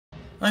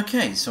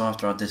Okay, so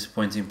after our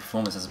disappointing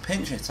performance as a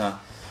pinch hitter,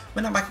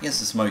 we're now back against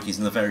the Smokies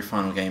in the very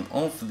final game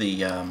of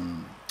the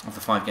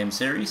 5-game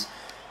series.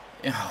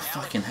 Oh,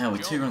 fucking hell, we're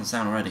 2 runs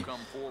down already.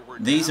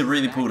 These have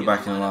really pulled it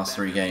back in the last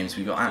 3 games.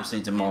 We got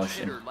absolutely demolished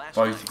in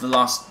both of the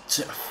last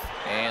two.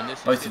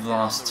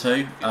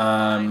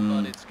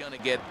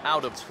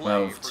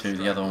 12-2.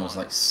 The other one was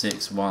like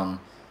 6-1.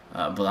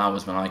 But that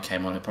was when I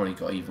came on. It probably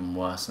got even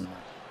worse than that.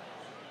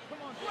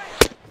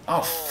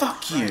 Oh,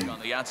 fuck you! On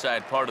the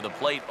outside part of the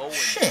plate.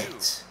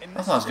 Shit!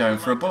 I thought I was going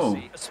for a ball.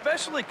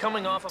 Especially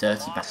coming off of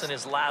Dirty a loss bastard. in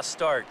his last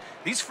start.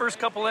 These first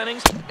couple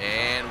innings.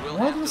 And we'll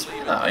Why did I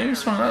swing that? I even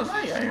swung that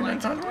late. I even had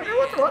time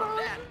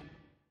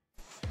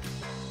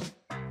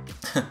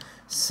to...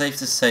 Safe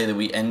to say that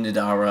we ended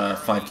our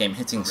 5-game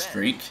hitting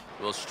streak.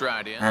 We'll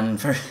stride in. And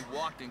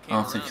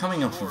after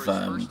coming off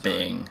of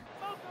being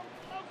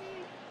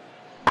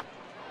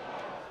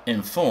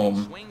in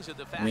form,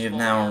 we have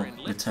now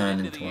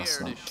returned into our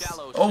slumps.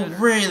 Oh,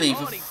 really?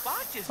 For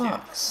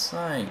fuck's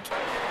sake.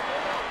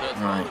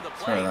 Right,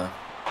 throw that.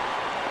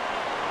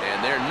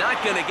 And they're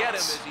not going to get him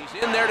as he's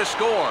in there to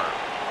score.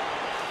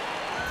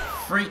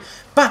 Free.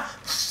 But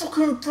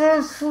fucking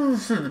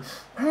Vasgersian!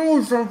 How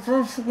is that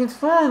fucking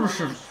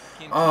Vasgersian?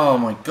 Oh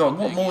my god,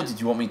 what more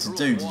did you want me to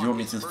do? Did you want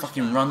me to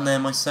fucking run there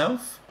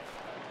myself?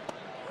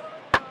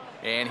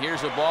 And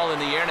here's a ball in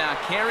the air now,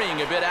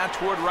 carrying a bit out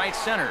toward right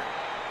center.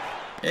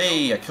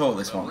 Hey, I caught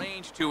this one.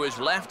 Range to his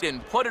left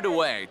and put it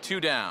away. 2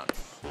 down.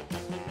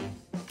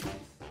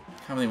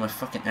 Can't believe my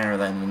fucking error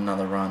there in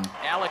another run.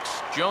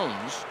 Alex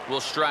Jones will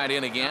stride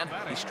in again.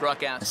 He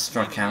struck out. I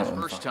struck out on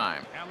first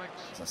time.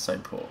 That's so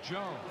poor.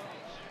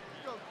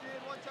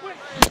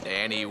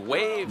 And he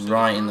waves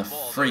Right in the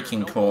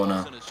freaking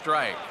corner.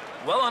 Strike.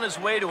 Well on his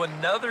way to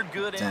another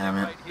good Damn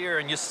inning it. right here.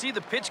 And you see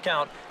the pitch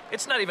count.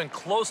 It's not even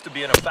close to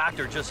being a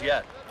factor just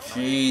yet.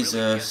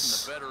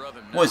 Jesus.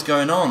 What is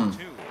going on?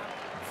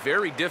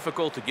 Very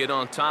difficult to get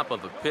on top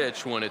of a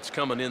pitch when it's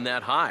coming in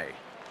that high.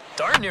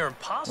 Darn near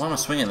impossible. Why am I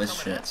swinging this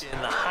shit? In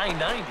the high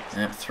 90s.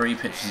 Yep, 3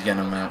 pitches again,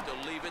 I'm out. To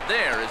leave it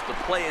there as the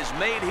play is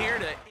made here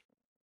to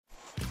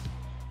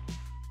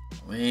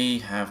We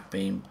have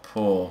been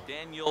poor.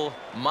 Daniel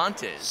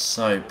Montes.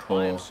 So Buy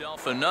poor.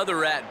 himself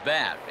another at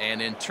bat,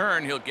 and in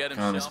turn he'll get this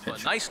himself a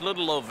pitch. nice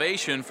little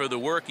ovation for the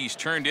work he's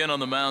turned in on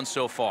the mound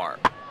so far.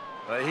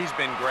 He's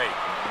been great.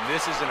 And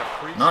this is an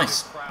appreciative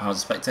Nice. crowd. I was a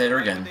spectator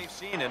again. They've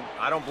seen him.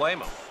 I don't blame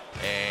him.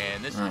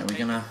 And this Right, is we're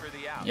gonna... for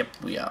the out. Yep,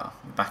 we are.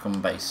 Back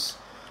on base.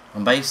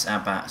 On base,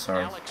 at bat,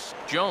 sorry. Alex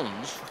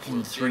Jones.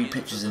 Fucking 3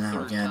 pitches in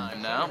out again.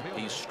 Now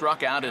he's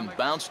struck out and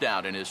bounced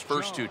out in his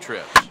first 2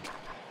 trips.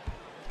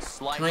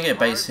 Can I get a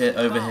base hit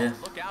over here?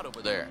 Look out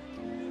over there.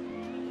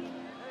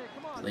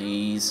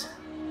 Please.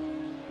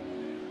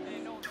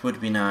 It would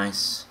be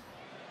nice.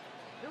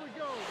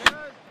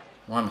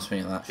 Why am I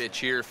swinging that? Pitch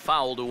here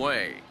fouled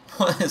away.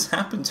 What has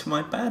happened to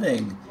my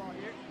batting?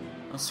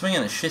 I'm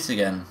swinging at shit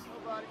again.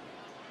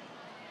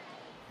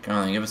 Come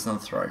on then, give us another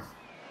throw.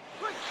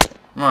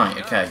 Right,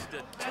 okay.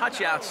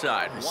 Touch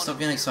outside. Stop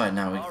getting excited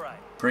now. We're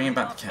bringing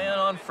back the Man count.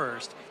 on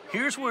first.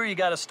 Here's where you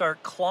got to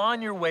start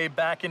clawing your way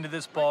back into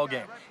this ball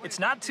game. It's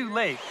not too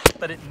late,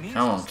 but it needs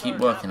Come to on, keep start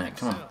working happening it.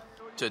 Come on.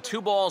 soon. To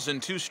 2 balls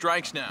and 2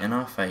 strikes now. In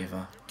our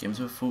favour. Give us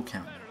a full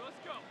count.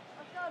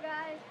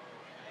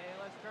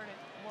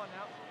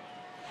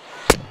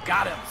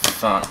 Got him.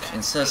 Fuck.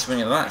 Instead of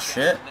swinging at that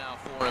shit. Now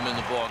for him in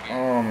the ball game.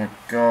 Oh my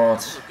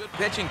god. Good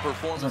pitching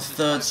performance. That's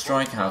my 3rd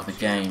strikeout of the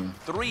game.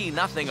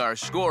 3-0 our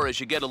score as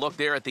you get a look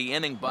there at the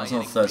inning by That's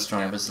not the 3rd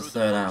strike, but it's the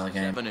 3rd out of the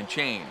game. 7 and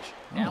change.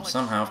 Oh,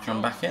 somehow I've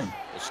come back in.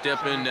 Will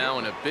step in now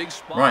in a big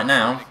spot. Right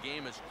now, The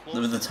game is close.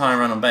 with the tie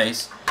run on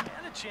base. And a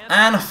chance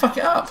And I fuck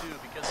it up. to,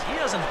 because he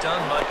hasn't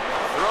done much.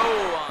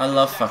 Throw on I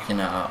love fucking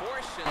that up.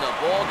 course, and the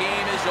ball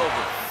game is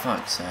over.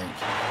 Fuck's sake.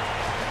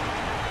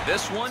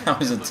 This one That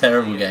was a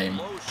terrible game.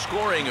 low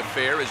scoring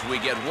affair as we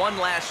get one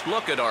last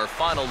look at our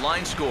final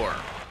line score.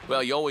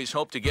 Well, you always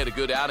hope to get a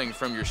good outing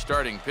from your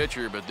starting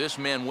pitcher, but this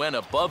man went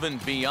above and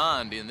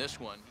beyond in this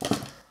one.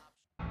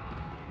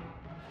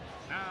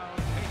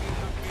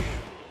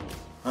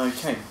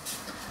 Okay.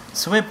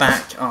 So we're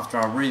back after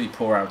our really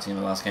poor outing in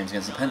the last games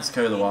against the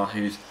Pensacola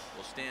Wahoos,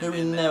 who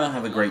we never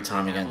have a great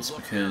time against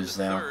because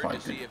they are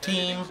quite a good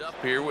team. Up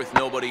here with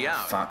nobody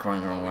out. Fuck,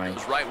 going the wrong way.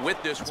 Right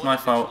with this That's one. my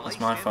fault. That's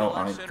my fault.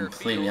 I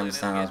completely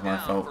understand that was my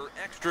fault. For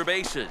extra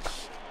bases.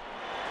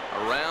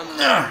 Around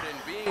third Ugh.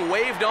 and being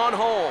waved on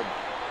home.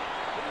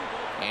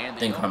 And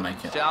Didn't quite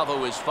make it.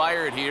 Salvo is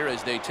fired here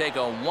as they take a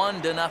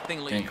 1-0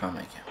 Didn't lead. quite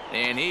make it.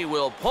 And he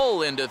will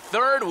pull into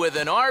third with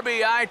an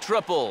RBI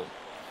triple.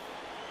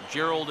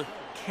 Gerald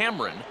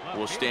Cameron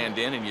will stand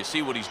in, and you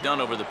see what he's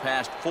done over the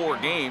past 4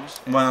 games.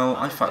 Well,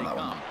 I fucked that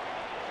one up.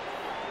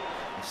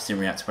 I just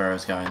didn't react to where I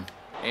was going.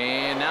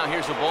 And now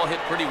here's a ball hit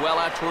pretty well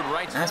out toward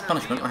right. As center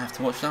punishment, I field. have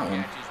to watch that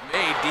one. Catch is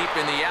made deep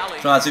in the alley.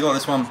 So lads, I got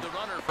this one. The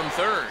runner from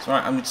third. It's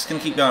alright, I'm just going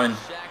to keep going.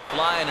 Sack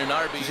fly and an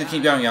RBI. Just going to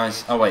keep going,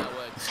 guys. Oh, wait.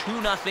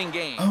 2-0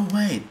 game. Oh,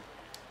 wait.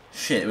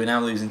 Shit, we're now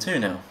losing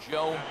 2-0.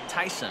 Joe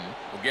Tyson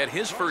will get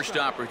his first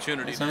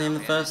opportunity. It's only in the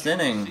first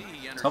inning.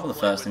 Top of the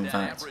first, in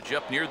fact.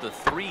 Up near the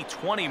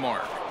 320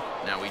 mark.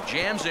 Now he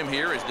jams him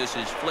here as this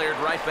is flared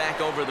right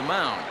back over the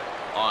mound.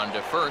 On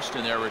to first,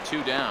 and there are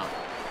 2 down.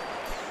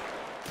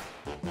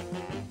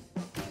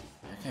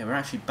 Okay, we're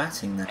actually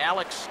batting now.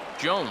 Alex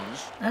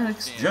Jones.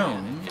 Alex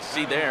Jones? You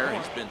see there,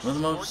 he's been Well, the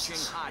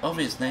most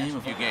obvious name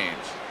of a few games.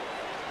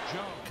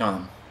 Come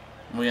on.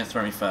 We're going to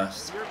throw me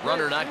first.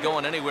 Runner not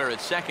going anywhere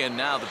at second.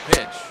 Now the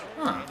pitch.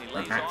 Ah,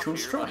 an actual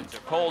strike.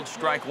 Cold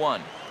strike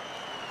 1.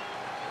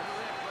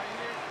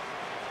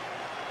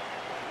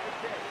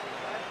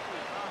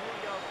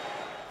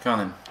 Come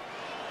on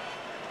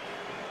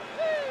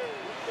then.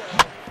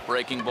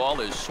 Breaking ball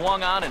is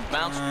swung on and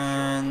bounced.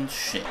 And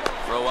shit.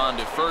 Throw on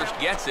to first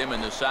gets him,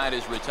 and the side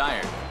is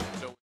retired.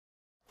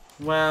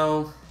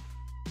 Well,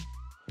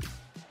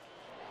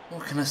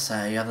 what can I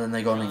say other than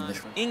they got an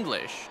English one?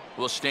 English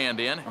will stand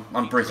in.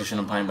 I'm British and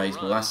I'm playing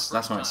baseball.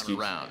 That's my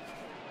excuse.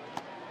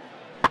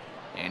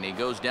 And he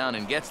goes down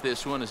and gets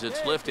this one as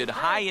it's lifted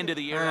high into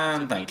the air.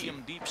 And thank you.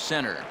 Deep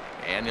center.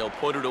 And he'll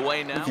put it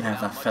away now. We can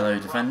have that fellow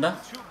defender.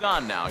 2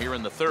 gone now here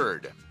in the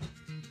 3rd.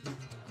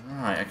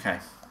 Alright, okay.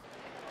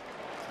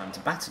 Time to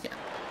bat again.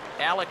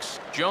 Alex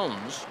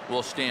Jones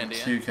will stand in.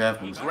 2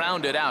 curveballs.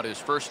 Grounded out his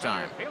first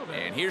time.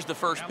 And here's the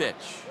first pitch.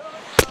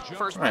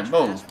 Right,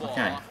 ball.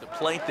 Okay. Off the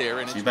plate there,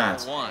 and Too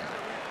bad. 1.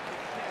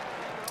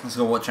 Let's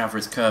go watch out for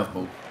his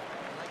curveball.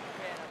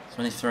 So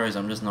when he throws,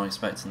 I'm just not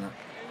expecting that.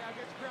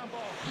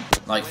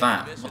 Like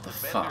that. What the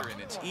fuck?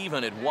 And it's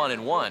even at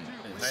 1-1.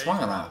 Swung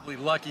at that. Probably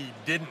lucky he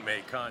didn't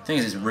make contact. The thing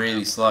is, it's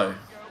really slow.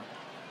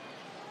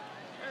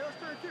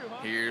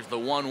 Here's the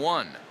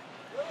 1-1.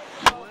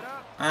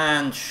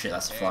 And shit,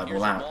 that's a fly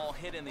ball out. Ball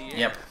hit in the air.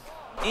 Yep.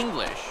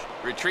 English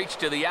retreats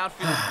to the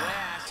outfield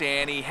grass,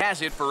 and he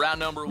has it for round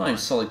number 1. Not even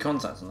solid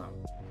contact on that.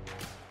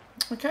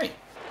 Okay.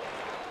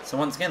 So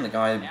once again, the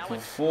guy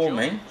before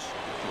me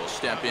will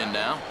step in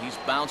now. He's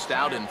bounced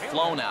out and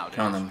flown out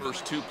in his on.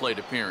 first 2 plate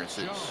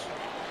appearances.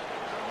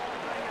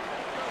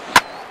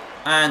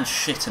 And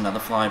shit, another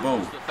fly ball.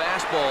 The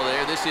fastball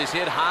there. This is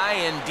hit high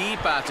and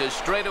deep out to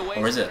straightaway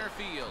Or is it? center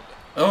field.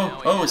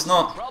 Oh, it's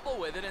not. Trouble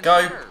with it in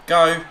Go, third.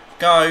 go,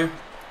 go.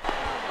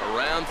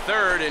 Around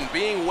third and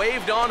being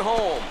waved on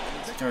home.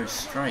 Let's go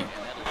straight.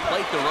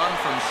 Plate the run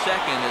from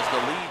second as the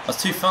lead. I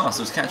was too fast.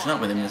 I was catching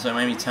up with him, so it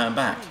made me turn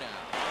back.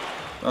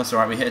 But that's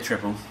alright. We hit a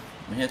triple.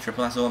 We hit a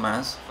triple. That's all that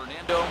matters.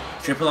 Fernando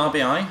Triple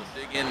RBI.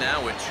 dig in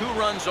now with 2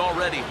 runs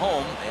already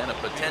home and a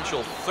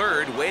potential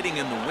 3rd waiting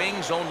in the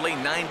wings only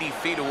 90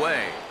 feet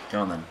away.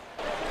 Go on then.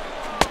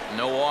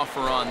 No offer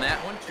on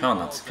that one. Come on,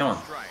 lads. Come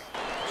on.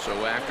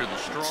 So after the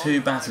strong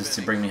 2 batters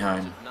to bring me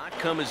home. not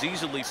come as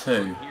easily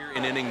 2. here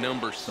in inning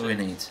number 6. That's all we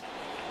need.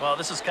 Well,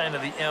 this is kind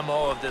of the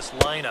MO of this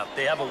lineup.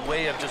 They have a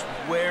way of just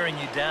wearing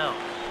you down,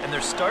 and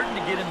they're starting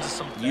to get into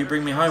some. You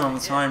bring me home on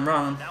the time.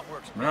 Run.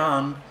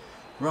 Run.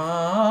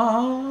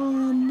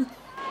 Run.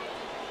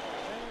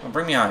 Well,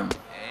 bring me home.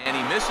 And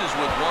he misses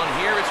with 1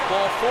 here. It's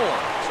ball 4.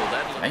 So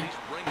that'll at least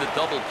bring the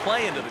double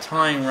play into the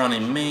Tying run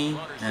in me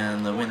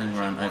and the winning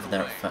run over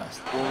there at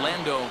first.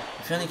 Orlando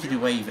If only could you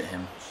wave at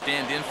him.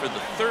 stand in for the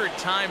 3rd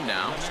time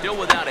now. Still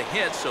without a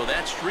hit, so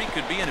that streak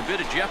could be in a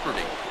bit of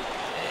jeopardy.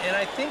 And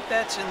I think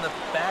that's in the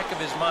back of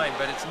his mind,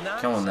 but it's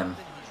not Come on, then.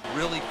 something he's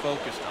really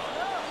focused on.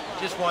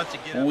 He just wants to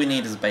get All up we there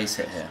need is a base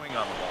hit here. and swing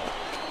on the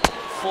ball.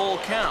 Full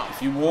count.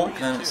 If you walk,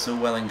 then it's all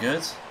well and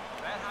good.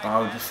 But I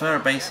would prefer a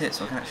base hit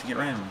so I can actually get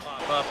round.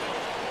 Up.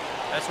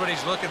 That's what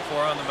he's looking for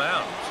on the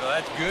mound. So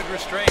that's good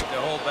restraint to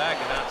hold back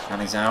and not.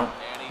 And he's out.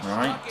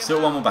 Alright.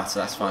 Still 1 more batter,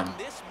 that's fine.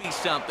 This be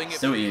something if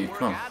Still we you, work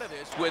come on. out of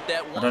this with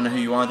that I don't know who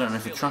you are, I don't know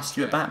if I trust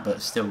you at bat,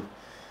 but still.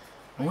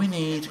 All we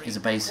need is a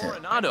base hit.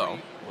 Coronado.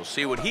 We'll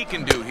see what he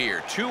can do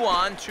here. 2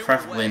 on, 2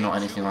 Preferably away, not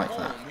anything 2 like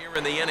that. home here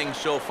in the inning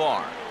so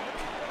far.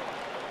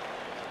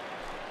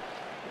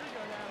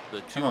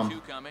 The Come on.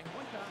 2-2 coming.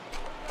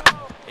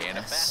 And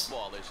Yes. a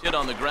fastball is hit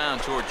on the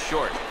ground towards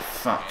short.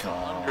 Fuck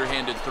off.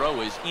 Underhanded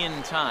throw is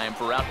in time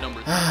for out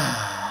number 3.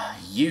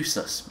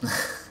 Useless.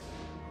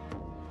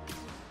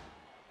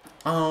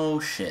 Oh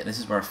shit, this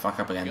is where I fuck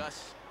up again.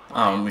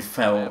 Oh, and we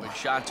fell. Have a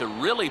shot to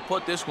really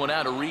put this one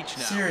out of reach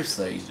now.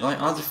 Seriously,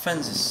 like our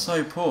defense is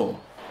so poor.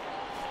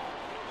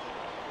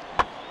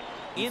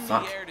 In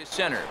Fuck. the air to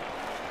center.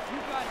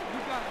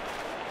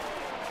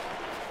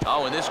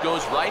 Oh, and this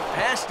goes right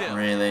past him.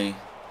 Really?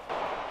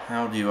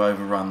 How do you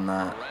overrun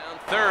that? Around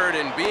third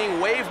and being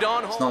waved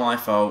on It's home. not my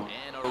fault.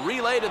 And a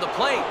relay to the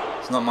plate.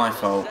 It's not my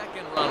fault.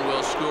 Second run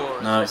will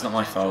score. No, it's not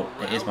my fault.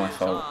 It is my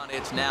fault.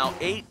 It's now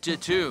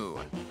 8-2.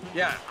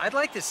 Yeah, I'd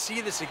like to see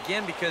this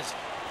again because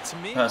to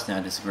me, Personally,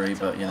 I disagree,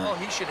 but you oh, know.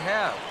 he should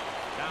have.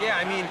 Yeah,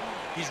 I mean,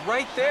 he's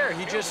right there.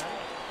 He just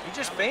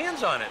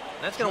bands on it.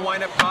 That's going to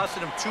wind up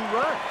costing him 2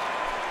 runs.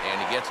 And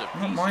he gets a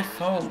Not piece my of this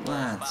fault, ball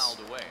lads.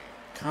 fouled away.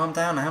 Calm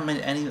down. I haven't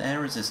made any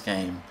errors this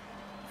game,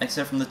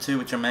 except from the 2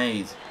 which I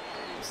made.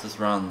 It's just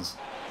runs.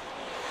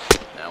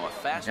 Now a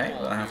fastball.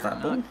 we'll have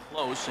that ball.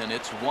 Close, and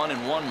it's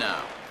 1-1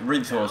 now.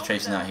 Really thought I was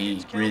chasing that.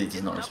 He really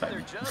does not respect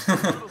me. Just a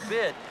little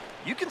bit.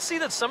 You can see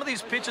that some of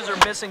these pitches are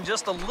missing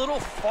just a little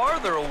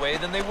farther away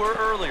than they were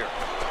earlier.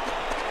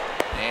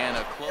 And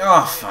a close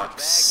Oh fuck!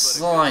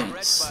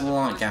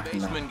 Slight gap in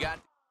that.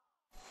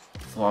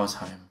 Thought I was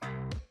home.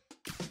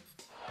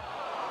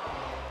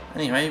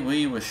 Anyway,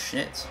 we were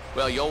shit.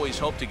 Well, you always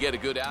hope to get a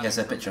good outing Yes,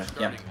 a from pitcher. your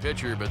starting Yeah.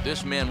 pitcher, but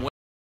this man